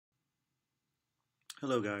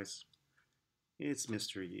Hello guys, it's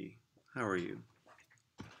Mr. Yi. How are you?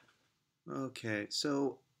 Okay,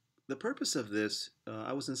 so the purpose of this,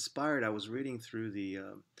 I was inspired. I was reading through the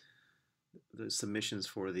submissions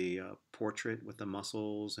for the portrait with the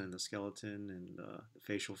muscles and the skeleton and the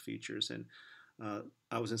facial features, and uh,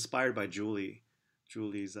 I was inspired by Julie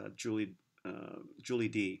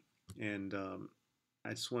D, and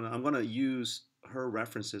I'm gonna use her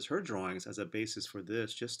references, her drawings as a basis for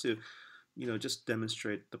this, just to just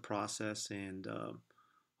demonstrate the process and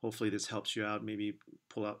hopefully this helps you out. Maybe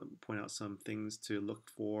point out some things to look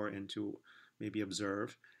for and to maybe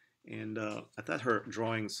observe. And I thought her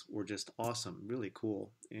drawings were just awesome, really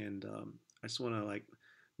cool. And I just want to like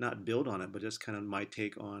not build on it, but just kind of my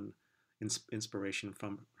take on inspiration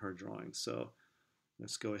from her drawings. So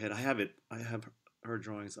let's go ahead. I have her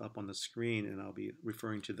drawings up on the screen, and I'll be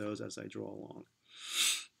referring to those as I draw along.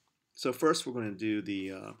 So first, we're going to do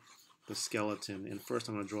the skeleton, and first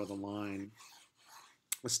I'm going to draw the line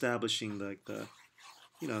establishing like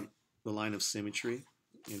you know the line of symmetry,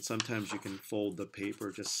 and sometimes you can fold the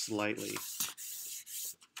paper just slightly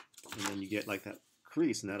and then you get like that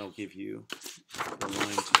crease, and that'll give you a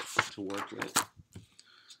line to work with.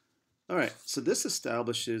 All right, so this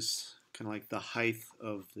establishes kind of like the height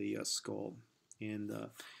of the skull, and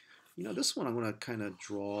this one I'm going to kind of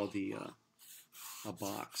draw the a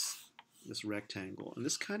box, this rectangle, and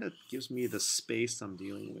this kind of gives me the space I'm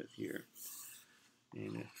dealing with here.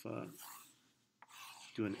 And if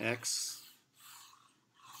do an X,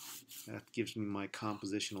 that gives me my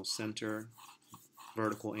compositional center,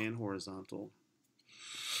 vertical and horizontal.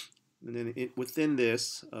 And then within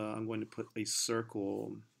this, I'm going to put a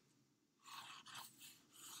circle.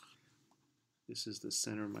 This is the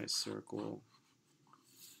center of my circle.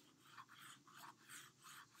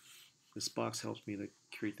 This box helps me to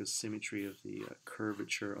create the symmetry of the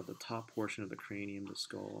curvature of the top portion of the cranium, the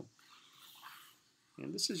skull.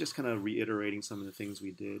 And this is just kind of reiterating some of the things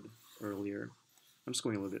we did earlier. I'm just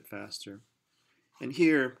going a little bit faster. And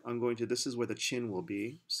here, this is where the chin will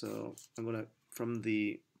be. So I'm going to, from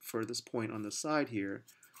the furthest point on the side here,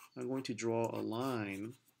 I'm going to draw a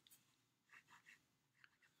line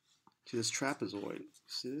to this trapezoid.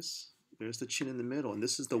 See this? There's the chin in the middle, and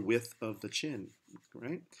this is the width of the chin,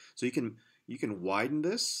 right? So you can widen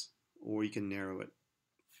this, or you can narrow it,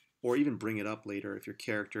 or even bring it up later if your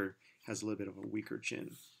character has a little bit of a weaker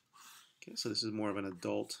chin. Okay, so this is more of an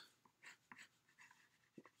adult,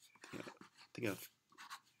 I think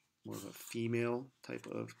more of a female type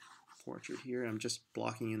of portrait here. I'm just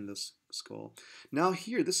blocking in this skull. Now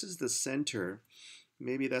here, this is the center.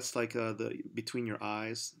 Maybe that's like the between your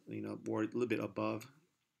eyes, or a little bit above.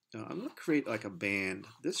 I'm going to create like a band.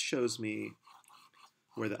 This shows me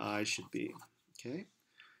where the eyes should be. Okay,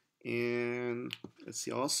 and let's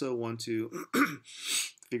see. I also want to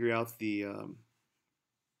figure out the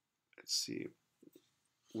let's see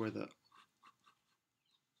where the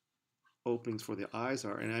openings for the eyes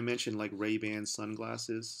are. And I mentioned like Ray-Ban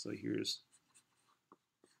sunglasses. So here's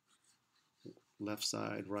left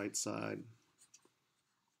side, right side.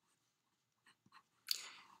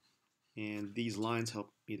 And these lines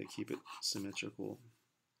help me to keep it symmetrical.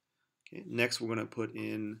 Okay, next we're going to put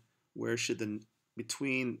in where should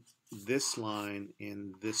between this line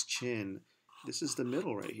and this chin, this is the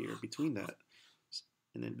middle right here between that.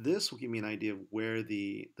 And then this will give me an idea of where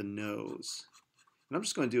the nose. And I'm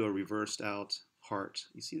just going to do a reversed out heart.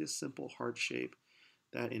 You see this simple heart shape?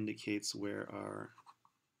 That indicates where our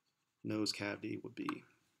nose cavity would be.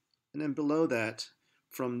 And then below that,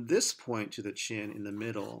 from this point to the chin in the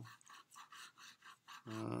middle,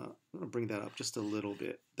 I'm going to bring that up just a little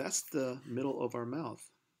bit. That's the middle of our mouth.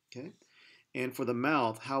 Okay. And for the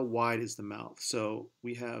mouth, how wide is the mouth? So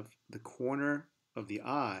we have the corner of the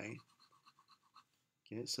eye.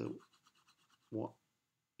 Okay, so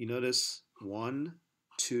you notice 1,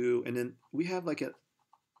 2, and then we have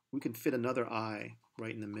we can fit another eye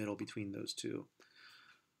right in the middle between those two.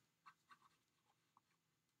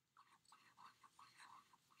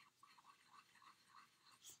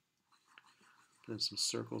 Put in some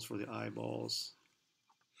circles for the eyeballs.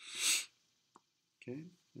 Okay,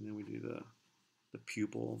 and then we do the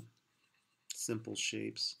pupil, simple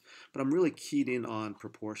shapes. But I'm really keyed in on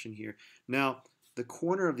proportion here. Now, the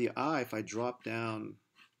corner of the eye, if I drop down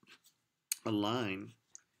a line,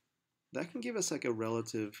 that can give us like a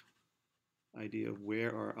relative idea of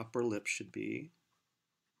where our upper lip should be.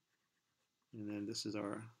 And then this is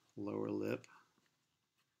our lower lip.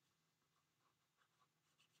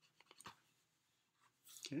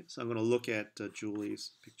 Okay, so I'm going to look at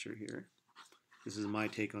Julie's picture here. This is my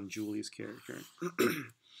take on Julie's character.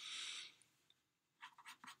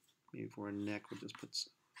 Maybe for a neck, we'll just put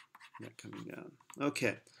neck coming down.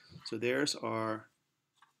 Okay, so there's our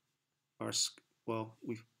well,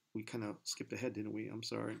 we kind of skipped ahead, didn't we? I'm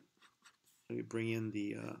sorry. Let me bring in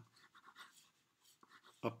the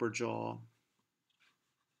upper jaw,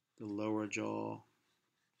 the lower jaw,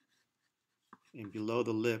 and below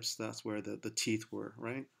the lips, that's where the teeth were,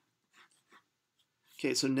 right?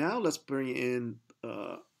 Okay, so now let's bring in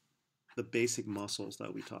the basic muscles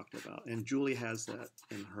that we talked about. And Julie has that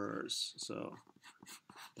in hers. So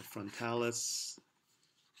the frontalis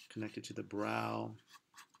connected to the brow.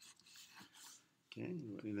 Okay,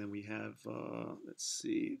 and then we have, let's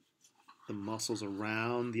see, the muscles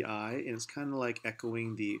around the eye. And it's kind of like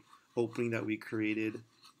echoing the opening that we created.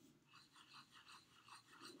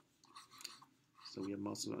 So we have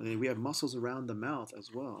muscles, and we have muscles around the mouth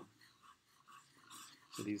as well.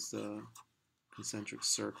 So these concentric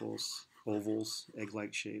circles, ovals,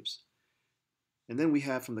 egg-like shapes. And then we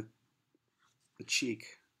have from the cheek,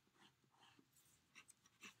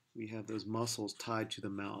 we have those muscles tied to the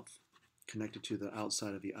mouth, connected to the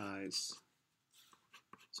outside of the eyes.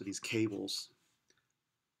 So these cables,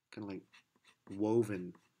 kind of like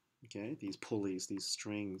woven, okay? These pulleys, these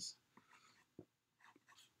strings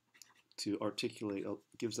to articulate,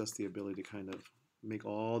 gives us the ability to kind of make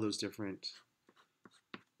all those different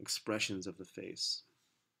expressions of the face.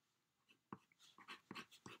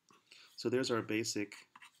 So there's our basic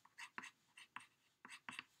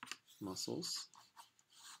muscles.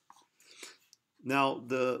 Now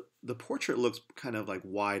the portrait looks kind of like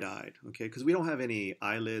wide-eyed, okay, because we don't have any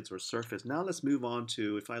eyelids or surface. Now let's move on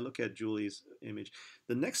to, if I look at Julie's image,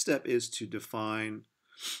 the next step is to define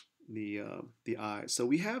the eyes. So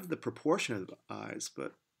we have the proportion of the eyes,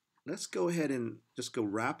 but let's go ahead and just go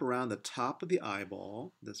wrap around the top of the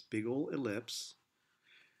eyeball, this big old ellipse.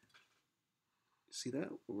 See that?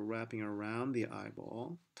 We're wrapping around the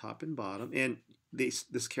eyeball, top and bottom, and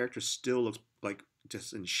this character still looks like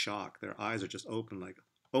just in shock. Their eyes are just open like,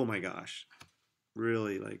 oh my gosh,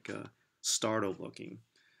 really like startled looking.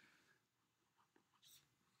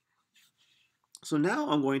 So now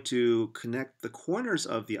I'm going to connect the corners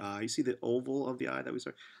of the eye. You see the oval of the eye that we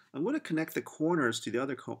saw? I'm going to connect the corners to the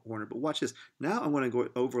other corner, but watch this. Now I'm going to go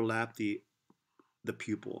overlap the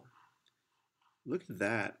pupil. Look at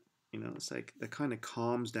that. You know, it's like that kind of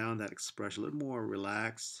calms down that expression, a little more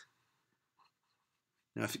relaxed.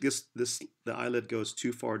 Now, if the eyelid goes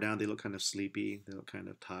too far down, they look kind of sleepy. They look kind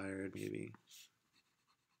of tired, maybe.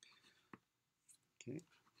 Okay,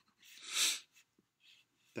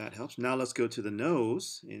 that helps. Now let's go to the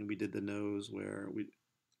nose, and we did the nose where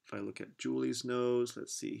if I look at Julie's nose,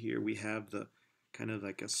 let's see here, we have the kind of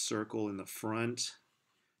like a circle in the front,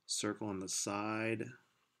 circle on the side,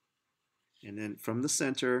 and then from the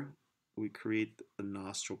center, we create the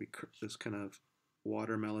nostril, this kind of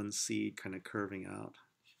watermelon seed kind of curving out.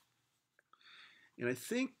 And I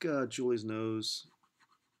think Julie's nose,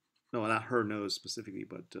 no, not her nose specifically,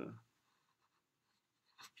 but let's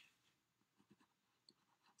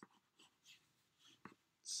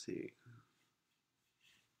see.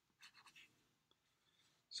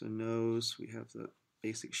 So nose, we have the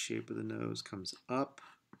basic shape of the nose, comes up,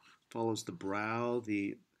 follows the brow,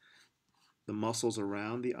 the muscles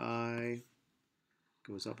around the eye,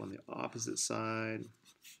 goes up on the opposite side.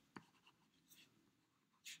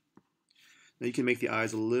 Now you can make the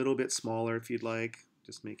eyes a little bit smaller if you'd like.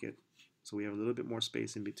 Just make it so we have a little bit more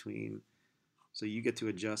space in between. So you get to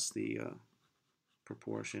adjust the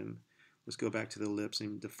proportion. Let's go back to the lips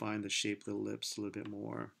and define the shape of the lips a little bit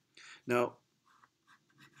more. Now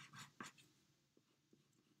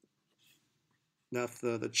if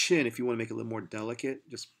the chin, if you want to make it a little more delicate,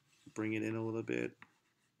 just bring it in a little bit.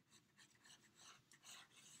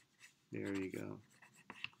 There you go.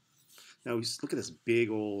 Now we look at this big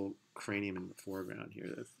old cranium in the foreground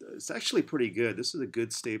here. It's actually pretty good. This is a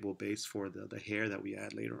good stable base for the hair that we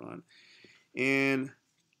add later on. And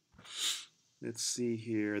let's see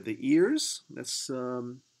here. The ears, let's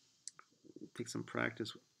take some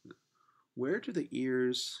practice. Where do the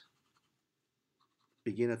ears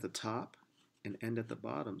begin at the top and end at the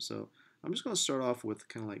bottom? So I'm just going to start off with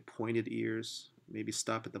kind of like pointed ears, maybe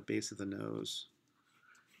stop at the base of the nose.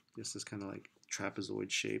 Just this kind of like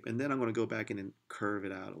trapezoid shape. And then I'm going to go back in and curve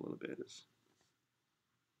it out a little bit.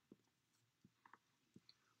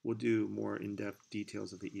 We'll do more in-depth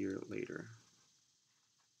details of the ear later.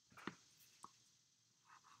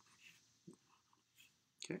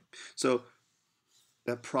 Okay, so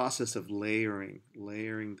that process of layering,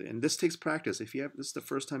 and this takes practice. If this is the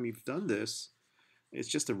first time you've done this, it's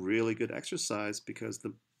just a really good exercise because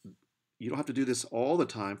you don't have to do this all the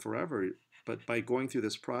time forever. But by going through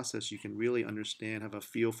this process, you can really understand, have a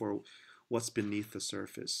feel for what's beneath the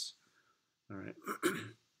surface. All right.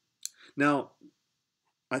 Now,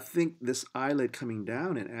 I think this eyelid coming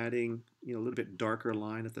down and adding, a little bit darker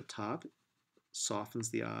line at the top softens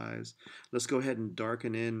the eyes. Let's go ahead and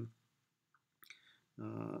darken in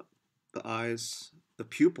uh, the eyes, the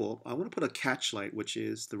pupil. I want to put a catch light, which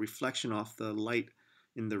is the reflection off the light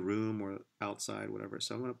in the room or outside, whatever.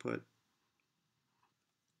 So I'm going to put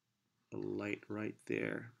a light right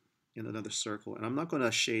there in another circle. And I'm not going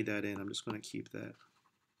to shade that in. I'm just going to keep that.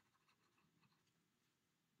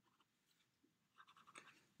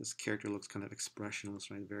 This character looks kind of expressionless,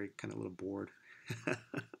 right? Very kind of a little bored.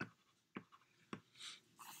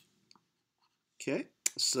 Okay,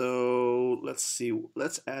 so let's see.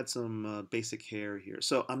 Let's add some basic hair here.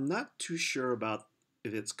 So I'm not too sure about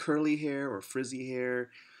if it's curly hair or frizzy hair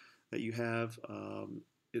that you have.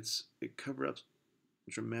 It covers up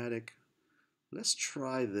dramatic. Let's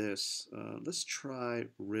try this. Let's try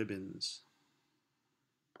ribbons.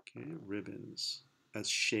 Okay, ribbons as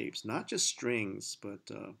shapes, not just strings, but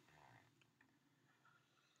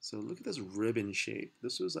so look at this ribbon shape.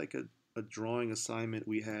 This was like a drawing assignment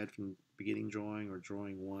we had from beginning drawing or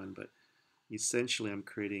drawing one, but essentially I'm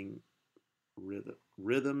creating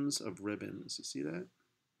rhythms of ribbons. You see that?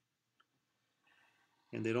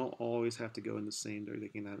 And they don't always have to go in the same direction.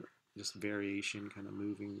 They can have just variation, kind of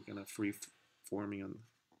moving, kind of free forming on.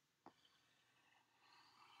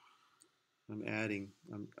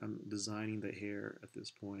 I'm designing the hair at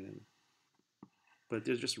this point, but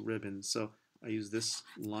they're just ribbons. So I use this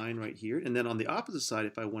line right here, and then on the opposite side,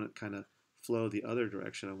 if I want to kind of flow the other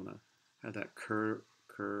direction, I want to have that curve,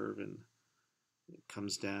 and it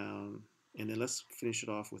comes down, and then let's finish it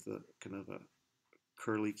off with a kind of a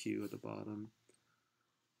curly Q at the bottom,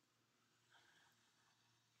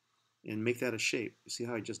 and make that a shape. You see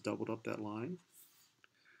how I just doubled up that line?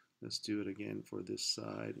 Let's do it again for this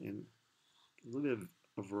side, and a little bit of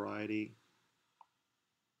a variety.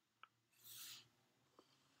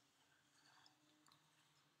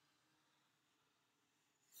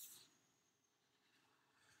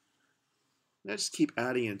 And I just keep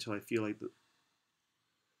adding it until I feel like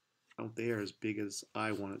out there as big as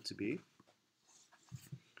I want it to be.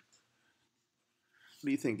 What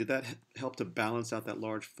do you think? Did that help to balance out that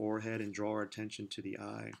large forehead and draw our attention to the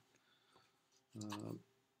eye?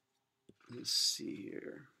 Let's see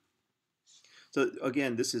here. So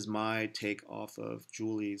again, this is my take off of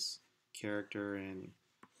Julie's character and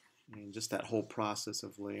just that whole process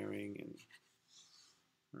of layering. And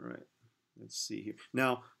all right, let's see here.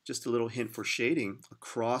 Now, just a little hint for shading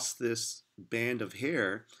across this band of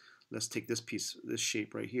hair. Let's take this piece, this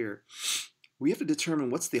shape right here. We have to determine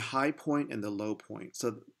what's the high point and the low point.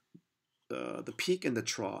 So the peak and the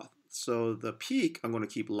trough. So the peak I'm going to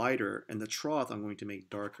keep lighter, and the trough I'm going to make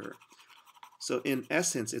darker. So in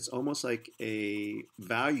essence, it's almost like a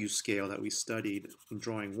value scale that we studied in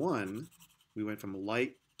drawing one. We went from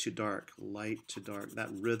light to dark, that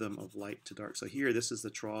rhythm of light to dark. So here, this is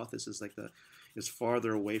the trough. This is like it's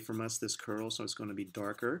farther away from us, this curl, so it's going to be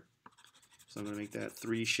darker. So I'm going to make that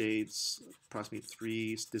 3 shades, approximately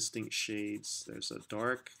 3 distinct shades. There's a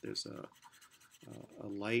dark, there's a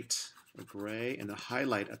light, a gray, and a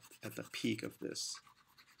highlight at the peak of this.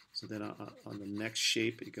 So then on the next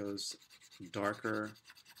shape, it goes darker.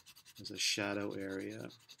 There's a shadow area.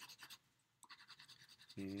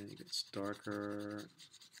 And it gets darker.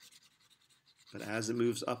 But as it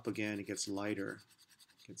moves up again, it gets lighter.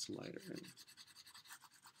 It gets lighter.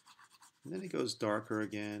 And then it goes darker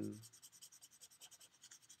again.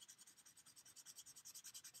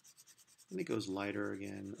 And it goes lighter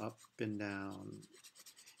again, up and down.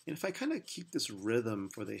 And if I kind of keep this rhythm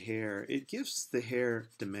for the hair, it gives the hair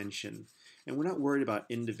dimension. And we're not worried about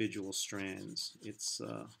individual strands.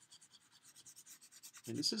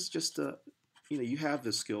 And this is just you have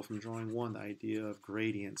this skill from drawing one, the idea of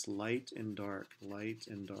gradients, light and dark, light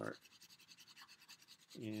and dark.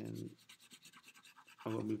 And I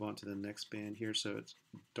will move on to the next band here. So it's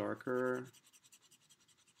darker,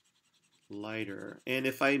 lighter. And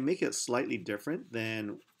if I make it slightly different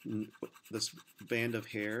than this band of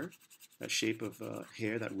hair, that shape of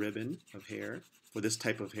hair, that ribbon of hair, for this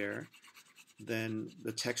type of hair, then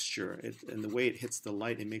the texture and the way it hits the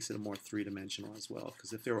light, it makes it a more three-dimensional as well.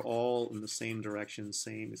 Because if they're all in the same direction,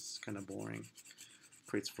 it's kind of boring.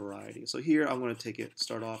 Creates variety. So here I'm going to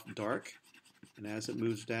start off dark, and as it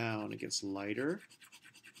moves down, it gets lighter.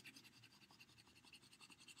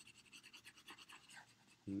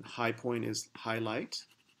 And high point is highlight.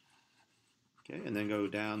 Okay, and then go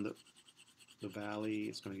down the valley.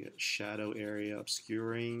 It's going to get shadow area,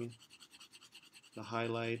 obscuring. the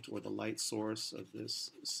highlight or the light source of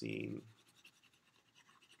this scene.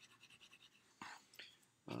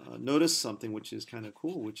 Notice something which is kind of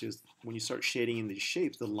cool, which is when you start shading in these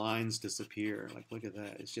shapes, the lines disappear. Like, look at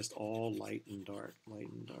that. It's just all light and dark, light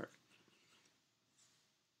and dark.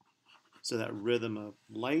 So that rhythm of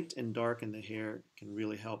light and dark in the hair can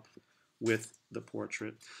really help with the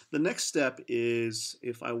portrait. The next step is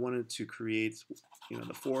if I wanted to create,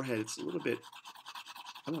 the forehead, it's a little bit,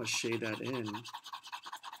 I want to shade that in.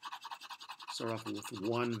 Start off with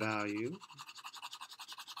one value.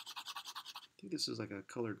 I think this is like a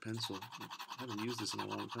colored pencil. I haven't used this in a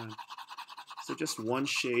long time. So just one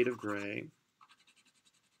shade of gray.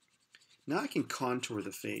 Now I can contour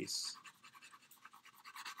the face.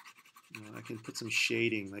 I can put some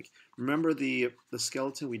shading. Like, remember the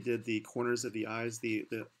skeleton? We did the corners of the eyes, the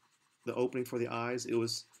opening for the eyes. It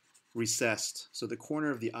was recessed. So the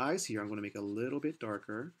corner of the eyes here, I'm going to make a little bit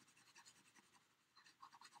darker.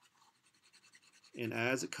 And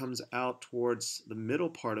as it comes out towards the middle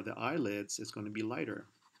part of the eyelids, it's going to be lighter.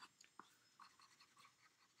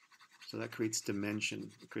 So that creates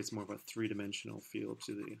dimension. It creates more of a three-dimensional feel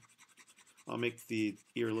to the... I'll make the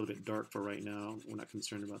ear a little bit dark for right now. We're not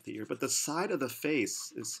concerned about the ear. But the side of the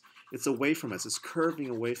face, it's away from us. It's curving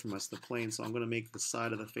away from us, the plane. So I'm going to make the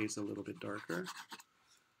side of the face a little bit darker.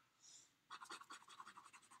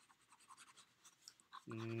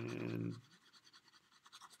 And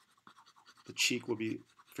the cheek will be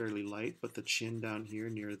fairly light, but the chin down here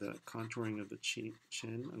near the contouring of the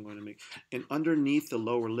chin, I'm going to make, and underneath the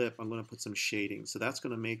lower lip, I'm going to put some shading. So that's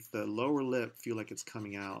going to make the lower lip feel like it's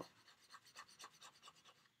coming out.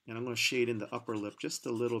 And I'm going to shade in the upper lip just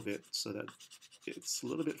a little bit so that it's a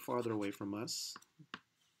little bit farther away from us.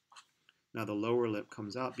 Now the lower lip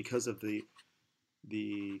comes out because of the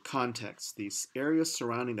context. The area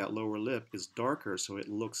surrounding that lower lip is darker, so it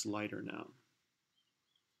looks lighter now.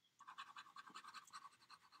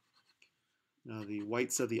 Now the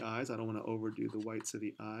whites of the eyes, I don't want to overdo the whites of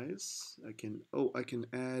the eyes. I can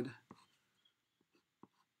add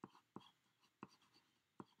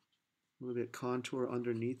a little bit contour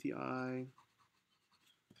underneath the eye.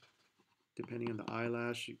 Depending on the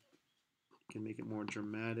eyelash, you can make it more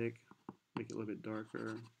dramatic, make it a little bit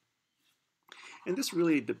darker. And this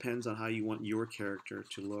really depends on how you want your character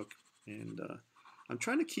to look. And I'm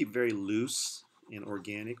trying to keep very loose and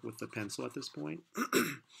organic with the pencil at this point.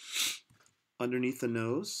 Underneath the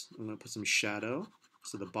nose, I'm going to put some shadow.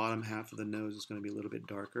 So the bottom half of the nose is going to be a little bit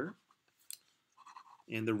darker.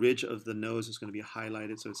 And the ridge of the nose is going to be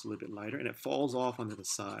highlighted so it's a little bit lighter. And it falls off onto the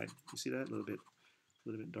side. You see that? A little bit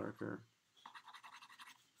darker.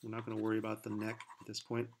 We're not going to worry about the neck at this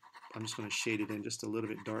point. I'm just going to shade it in just a little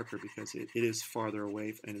bit darker because it is farther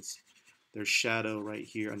away, and there's shadow right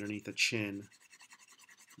here underneath the chin.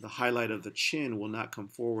 The highlight of the chin will not come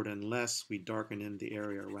forward unless we darken in the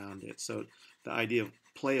area around it. So the idea of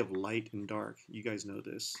play of light and dark, you guys know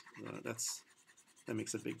this. That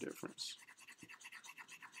makes a big difference.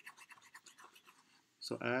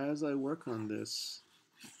 So as I work on this,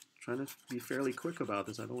 trying to be fairly quick about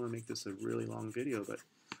this. I don't want to make this a really long video, but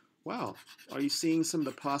wow, are you seeing some of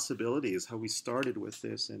the possibilities, how we started with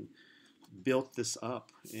this and built this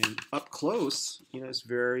up? And up close, it's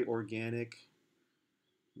very organic,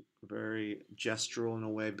 very gestural in a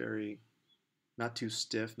way, very not too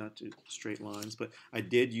stiff, not too straight lines, but I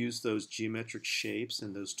did use those geometric shapes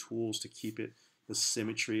and those tools to keep it the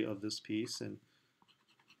symmetry of this piece. And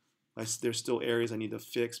there's still areas I need to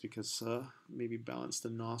fix because maybe balance the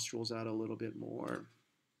nostrils out a little bit more.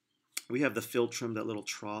 We have the philtrum, that little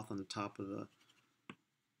trough on the top of the...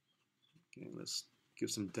 Okay, let's give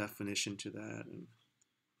some definition to that.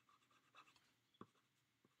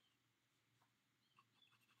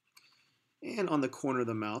 And on the corner of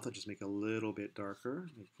the mouth, I'll just make a little bit darker,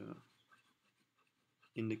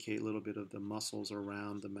 indicate a little bit of the muscles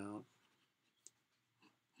around the mouth.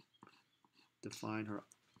 Define her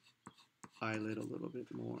eyelid a little bit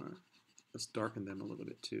more. Let's darken them a little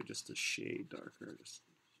bit too, just a shade darker,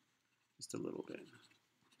 just a little bit.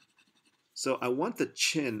 So I want the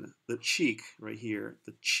chin, the cheek right here,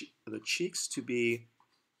 the cheeks to be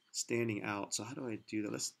standing out. So how do I do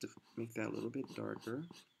that? Let's make that a little bit darker,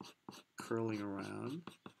 curling around.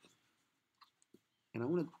 And I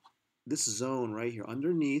want this zone right here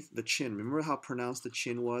underneath the chin. Remember how pronounced the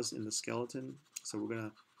chin was in the skeleton? So we're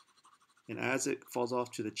gonna, and as it falls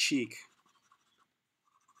off to the cheek,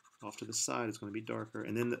 off to the side, it's going to be darker.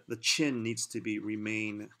 And then the chin needs to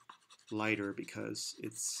remain lighter because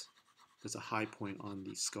there's a high point on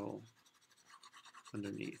the skull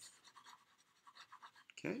underneath.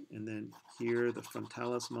 Okay, and then here the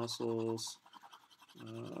frontalis muscles.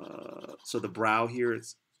 So the brow here,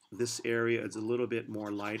 this area is a little bit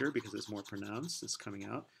more lighter because it's more pronounced. It's coming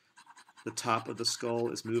out. The top of the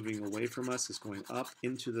skull is moving away from us. It's going up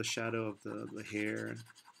into the shadow of the hair,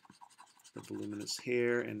 the voluminous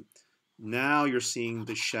hair. And now you're seeing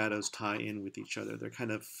the shadows tie in with each other. They're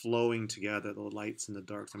kind of flowing together, the lights and the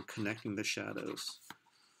darks. I'm connecting the shadows.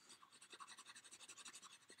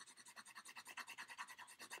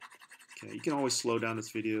 Okay, you can always slow down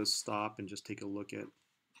this video, stop, and just take a look at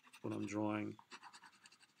what I'm drawing.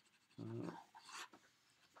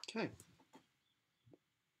 Okay.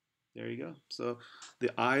 There you go. So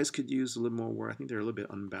the eyes could use a little more work. I think they're a little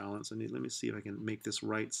bit unbalanced. Let me see if I can make this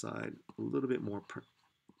right side a little bit more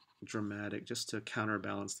dramatic just to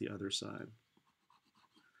counterbalance the other side.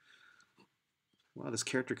 Wow, this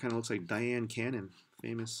character kind of looks like Diane Cannon,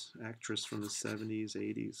 famous actress from the 70s,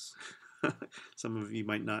 80s. Some of you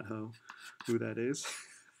might not know who that is.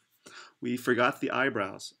 We forgot the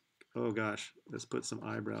eyebrows. Oh gosh, let's put some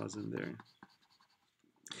eyebrows in there.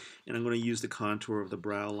 And I'm going to use the contour of the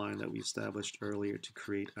brow line that we established earlier to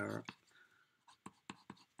create our...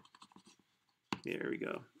 There we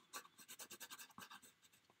go.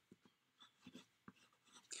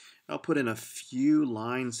 I'll put in a few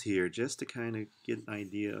lines here just to kind of get an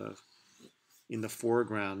idea of in the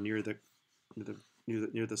foreground near the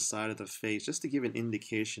side of the face, just to give an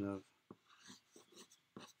indication of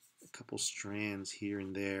a couple strands here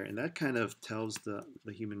and there, and that kind of tells the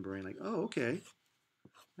human brain like, oh, okay,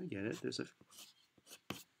 I get it.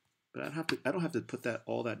 But I don't have to put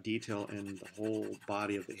all that detail in the whole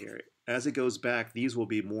body of the hair. As it goes back, these will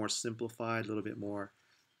be more simplified, a little bit more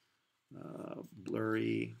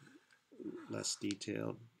blurry, less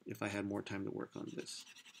detailed if I had more time to work on this.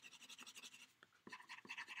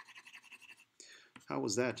 How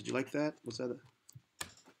was that? Did you like that? Was that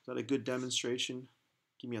a good demonstration?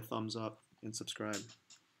 Give me a thumbs up and subscribe.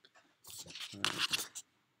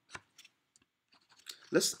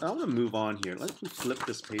 I want to move on here. Let me flip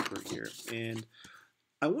this paper here, and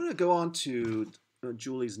I want to go on to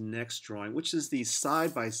Julie's next drawing, which is the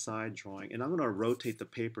side-by-side drawing, and I'm going to rotate the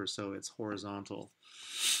paper so it's horizontal.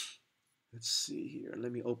 Let's see here.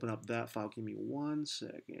 Let me open up that file. Give me 1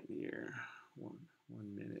 second here. One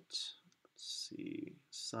minute. Let's see.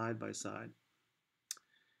 Side by side.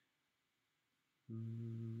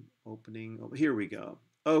 Opening. Oh, here we go.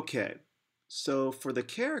 Okay. So for the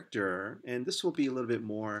character, and this will be a little bit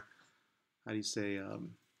more, how do you say,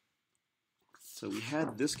 so we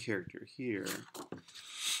had this character here.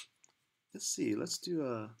 Let's see. Let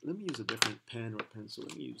me use a different pen or pencil.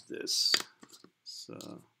 Let me use this.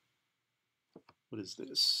 So, what is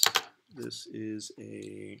this? This is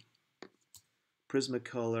a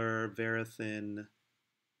Prismacolor Verithin.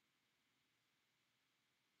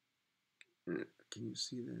 Can you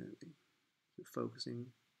see that? Is it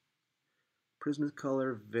focusing?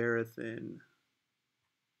 Prismacolor Verithin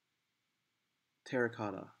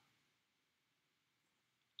Terracotta.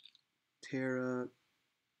 Terracolto.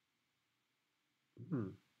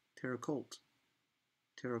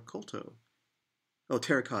 Oh,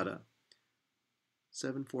 terracotta.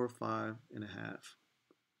 745 and a half.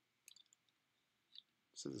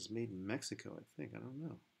 It says it's made in Mexico, I think. I don't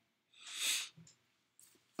know.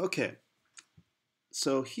 Okay.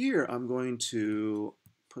 So here I'm going to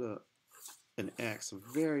put an X, a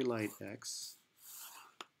very light X.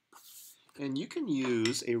 And you can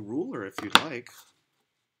use a ruler if you'd like.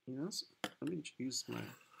 You know, let me use my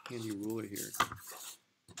handy ruler here.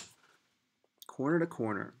 Corner to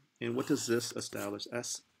corner. And what does this establish?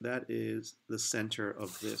 That is the center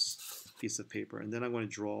of this piece of paper. And then I'm going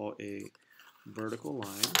to draw a vertical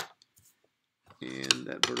line. And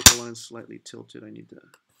that vertical line is slightly tilted.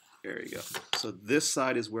 There you go. So this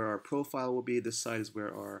side is where our profile will be. This side is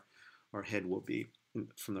where our head will be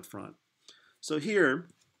from the front. So here,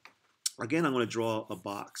 again, I'm going to draw a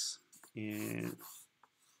box. And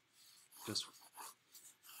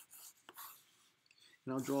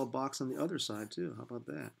I'll draw a box on the other side too. How about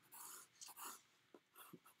that?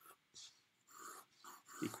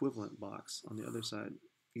 Equivalent box on the other side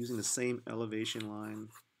using the same elevation line.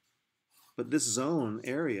 But this zone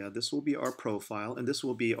area, this will be our profile, and this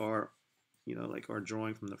will be our, like our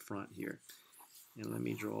drawing from the front here. And let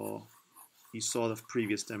me draw, you saw the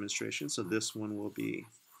previous demonstration, so this one will be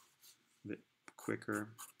a bit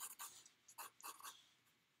quicker.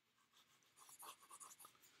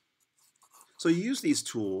 So you use these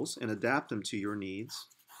tools and adapt them to your needs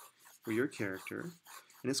for your character.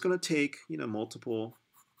 And it's going to take, multiple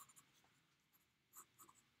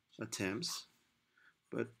attempts.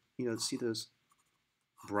 But, see those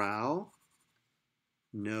brow,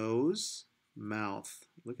 nose, mouth.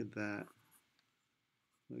 Look at that.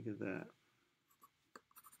 Look at that.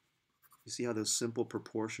 You see how those simple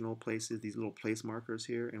proportional places, these little place markers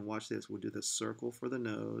here, and watch this. We'll do the circle for the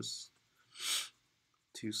nose,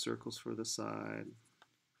 2 circles for the side.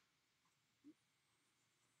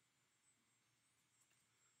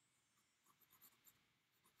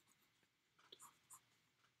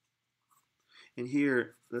 And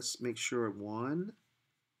here, let's make sure 1,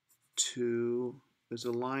 2, there's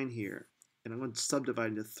a line here. And I'm going to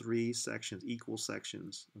subdivide into 3 sections, equal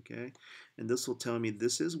sections, okay? And this will tell me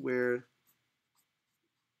this is where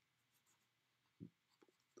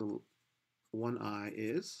the one eye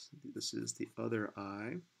is. This is the other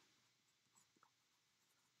eye.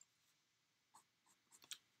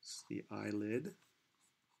 It's the eyelid.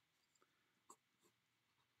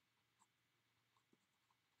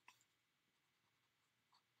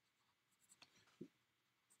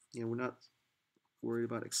 Yeah, we're not worried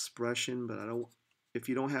about expression, but if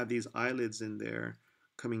you don't have these eyelids in there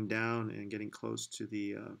coming down and getting close to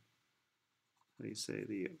the, how do you say,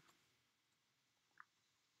 the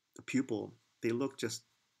pupil, they look just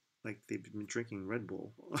like they've been drinking Red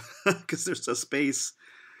Bull because there's a space.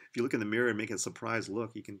 If you look in the mirror and make a surprised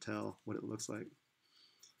look, you can tell what it looks like.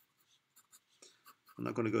 I'm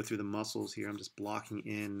not going to go through the muscles here. I'm just blocking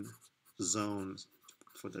in zones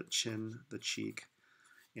for the chin, the cheek,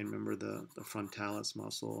 and remember the frontalis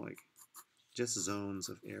muscle, like just zones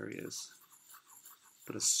of areas.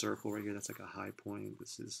 Put a circle right here. That's like a high point.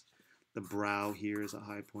 This is the brow here is a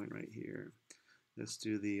high point right here. Let's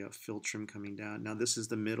do the philtrum coming down. Now this is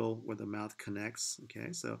the middle where the mouth connects.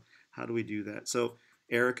 Okay, so how do we do that? So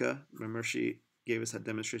Erica, remember she gave us that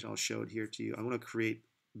demonstration. I'll show it here to you. I'm going to create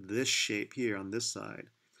this shape here on this side.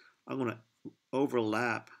 I'm going to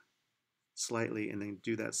overlap slightly and then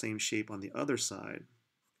do that same shape on the other side.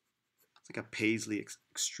 It's like a paisley,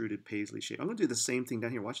 extruded paisley shape. I'm going to do the same thing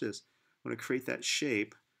down here. Watch this. I'm going to create that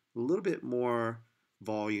shape, a little bit more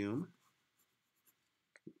volume.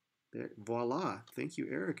 There, voila. Thank you,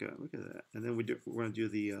 Erica. Look at that. And then we're going to do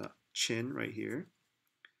the chin right here.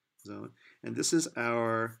 Zone. And this is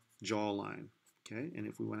our jawline. Okay, and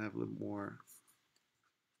if we want to have a little more,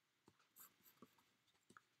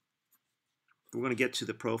 we're going to get to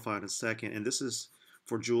the profile in a second. And this is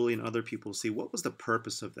for Julie and other people to see what was the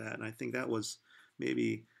purpose of that. And I think that was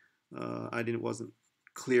maybe wasn't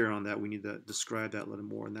clear on that. We need to describe that a little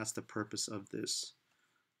more. And that's the purpose of this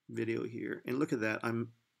video here. And look at that.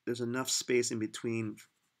 There's enough space in between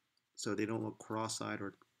so they don't look cross-eyed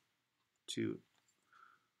or too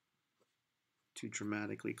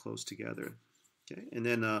dramatically close together. Okay, and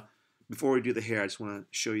then before we do the hair, I just want to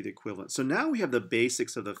show you the equivalent. So now we have the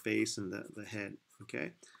basics of the face and the head.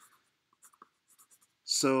 Okay,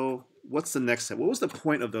 so what's the next step? What was the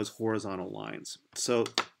point of those horizontal lines? So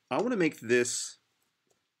I want to make this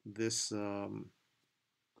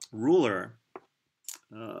ruler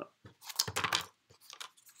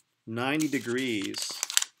 90 degrees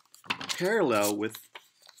parallel with,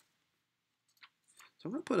 so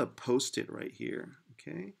I'm going to put a post-it right here,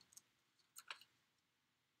 okay?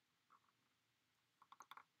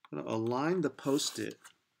 I'm going to align the post-it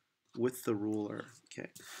with the ruler, okay?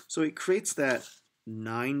 So it creates that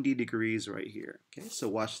 90 degrees right here, okay? So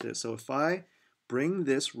watch this. So if I bring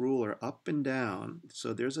this ruler up and down,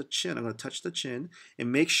 so there's a chin, I'm going to touch the chin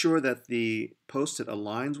and make sure that the post-it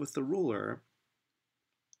aligns with the ruler.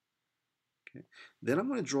 Okay. Then I'm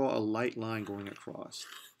going to draw a light line going across.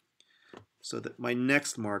 So that my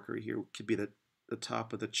next marker here could be the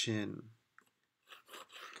top of the chin.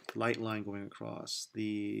 Light line going across.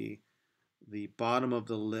 The bottom of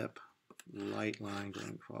the lip, light line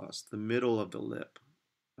going across. The middle of the lip.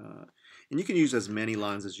 And you can use as many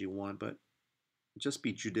lines as you want, but just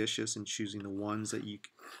be judicious in choosing the ones that you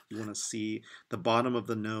want to see. The bottom of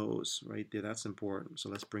the nose, right there, that's important. So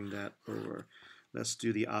let's bring that over. Let's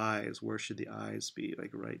do the eyes. Where should the eyes be? Like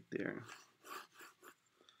right there.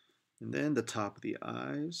 And then the top of the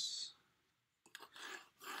eyes.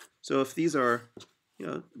 So if these are,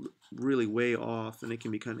 really way off, then it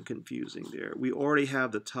can be kind of confusing there. We already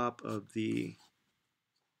have the top of the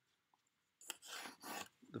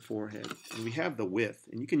forehead, and we have the width,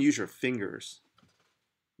 and you can use your fingers,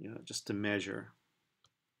 just to measure.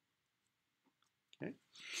 Okay.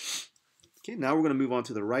 Okay. Now we're going to move on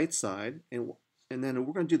to the right side, and then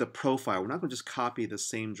we're going to do the profile. We're not going to just copy the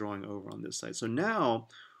same drawing over on this side. So now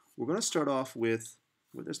we're going to start off with,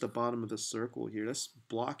 there's the bottom of the circle here. Let's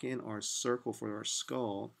block in our circle for our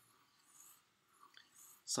skull.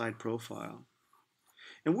 Side profile.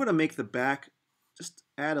 And we're going to make the back, just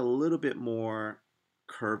add a little bit more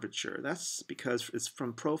curvature. That's because it's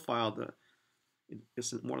from profile,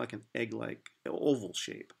 it's more like an egg-like oval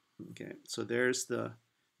shape. Okay, so there's the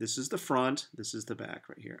This is the front, this is the back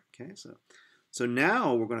right here. Okay, so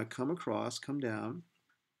now we're going to come across, come down.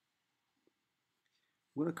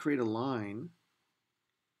 We're going to create a line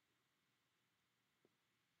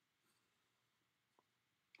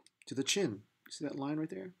to the chin. You see that line right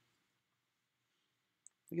there?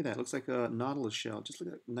 Look at that. It looks like a nautilus shell. Just look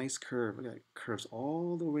at that nice curve. Look at that. Curves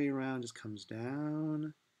all the way around, just comes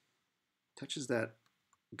down, touches that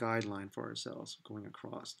guideline for ourselves going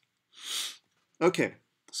across. Okay,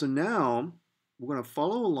 so now we're going to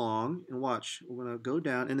follow along and watch. We're going to go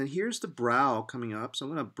down, and then here's the brow coming up. So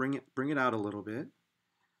I'm going to bring it out a little bit.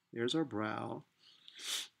 There's our brow.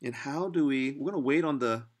 And how do we're going to wait on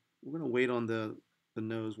the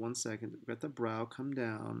nose 1 second. Let the brow come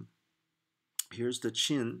down. Here's the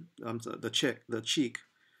chin, the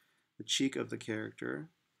cheek of the character.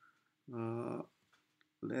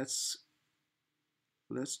 Let's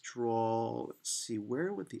draw. Let's see,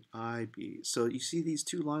 where would the eye be? So you see these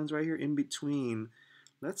two lines right here in between.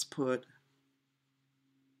 Let's put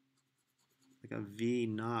like a V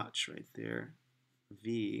notch right there.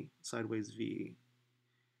 V, sideways V.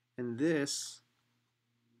 And this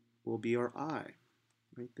will be our eye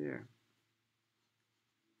right there.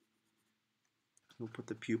 We'll put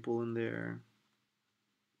the pupil in there.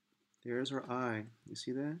 There's our eye. You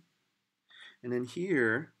see that? And then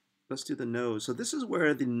here, let's do the nose. So this is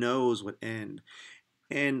where the nose would end.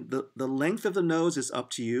 And the length of the nose is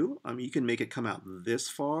up to you. You can make it come out this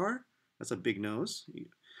far. That's a big nose.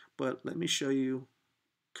 But let me show you.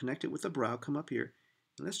 Connect it with the brow. Come up here.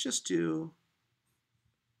 And let's just do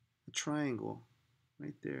a triangle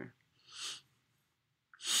right there.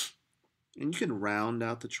 And you can round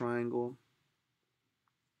out the triangle.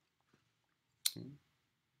 Okay.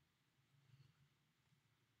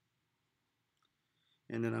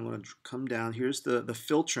 And then I'm going to come down. Here's the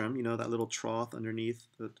philtrum, you know, that little trough underneath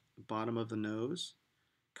the bottom of the nose.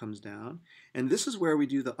 Comes down. And this is where we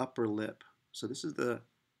do the upper lip. So this is the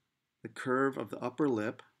curve of the upper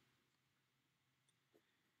lip.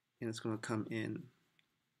 And it's going to come in.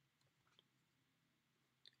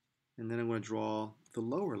 And then I'm going to draw the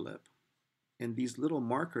lower lip. And these little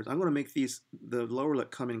markers, I'm going to make the lower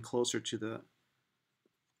lip come in closer to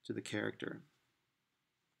the character.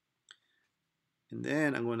 And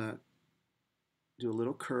then I'm going to do a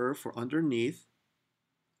little curve for underneath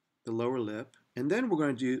the lower lip. And then we're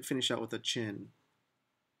going to finish out with a chin,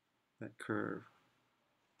 that curve.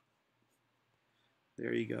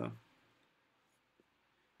 There you go.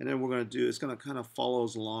 And then we're going to do, it's going to kind of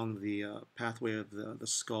follows along the pathway of the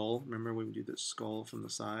skull. Remember we would do the skull from the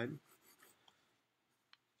side.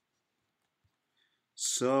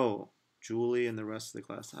 So, Julie and the rest of the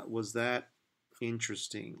class, was that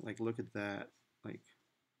interesting? Like, look at that. Like,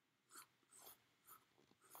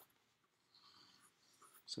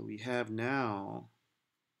 so we have now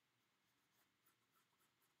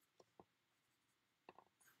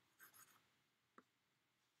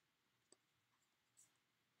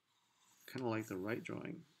kind of like the right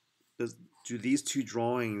drawing. Do these two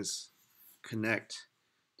drawings connect?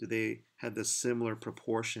 Do they have the similar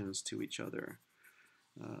proportions to each other?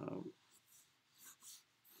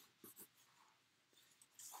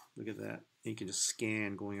 Look at that. You can just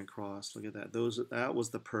scan going across. Look at that. That was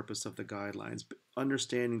the purpose of the guidelines.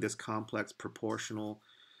 Understanding this complex proportional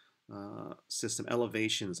system,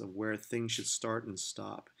 elevations of where things should start and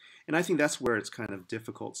stop. And I think that's where it's kind of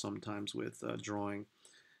difficult sometimes with drawing,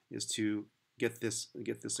 is to get this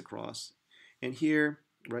across. And here,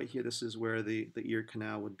 right here, this is where the ear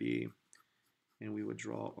canal would be, and we would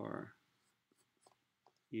draw our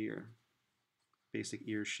ear, basic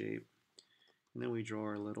ear shape. And then we draw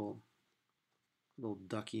our little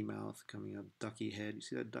ducky mouth coming up, ducky head. You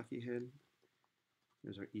see that ducky head?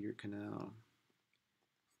 There's our ear canal.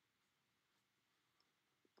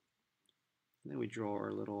 And then we draw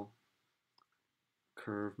our little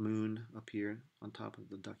curved moon up here on top of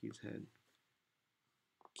the ducky's head.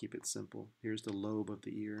 Keep it simple. Here's the lobe of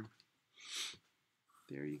the ear.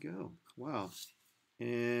 There you go. Wow.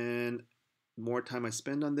 And more time I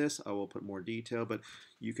spend on this, I will put more detail, but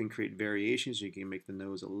you can create variations. You can make the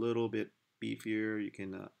nose a little bit beefier. You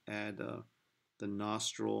can add the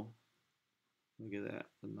nostril. Look at that,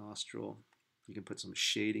 the nostril. You can put some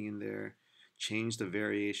shading in there. Change the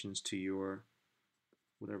variations to your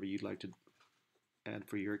whatever you'd like to add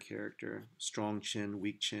for your character. Strong chin,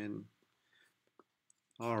 weak chin.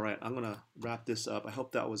 All right, I'm going to wrap this up. I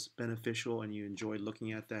hope that was beneficial and you enjoyed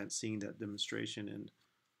looking at that and seeing that demonstration, and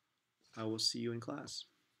I will see you in class.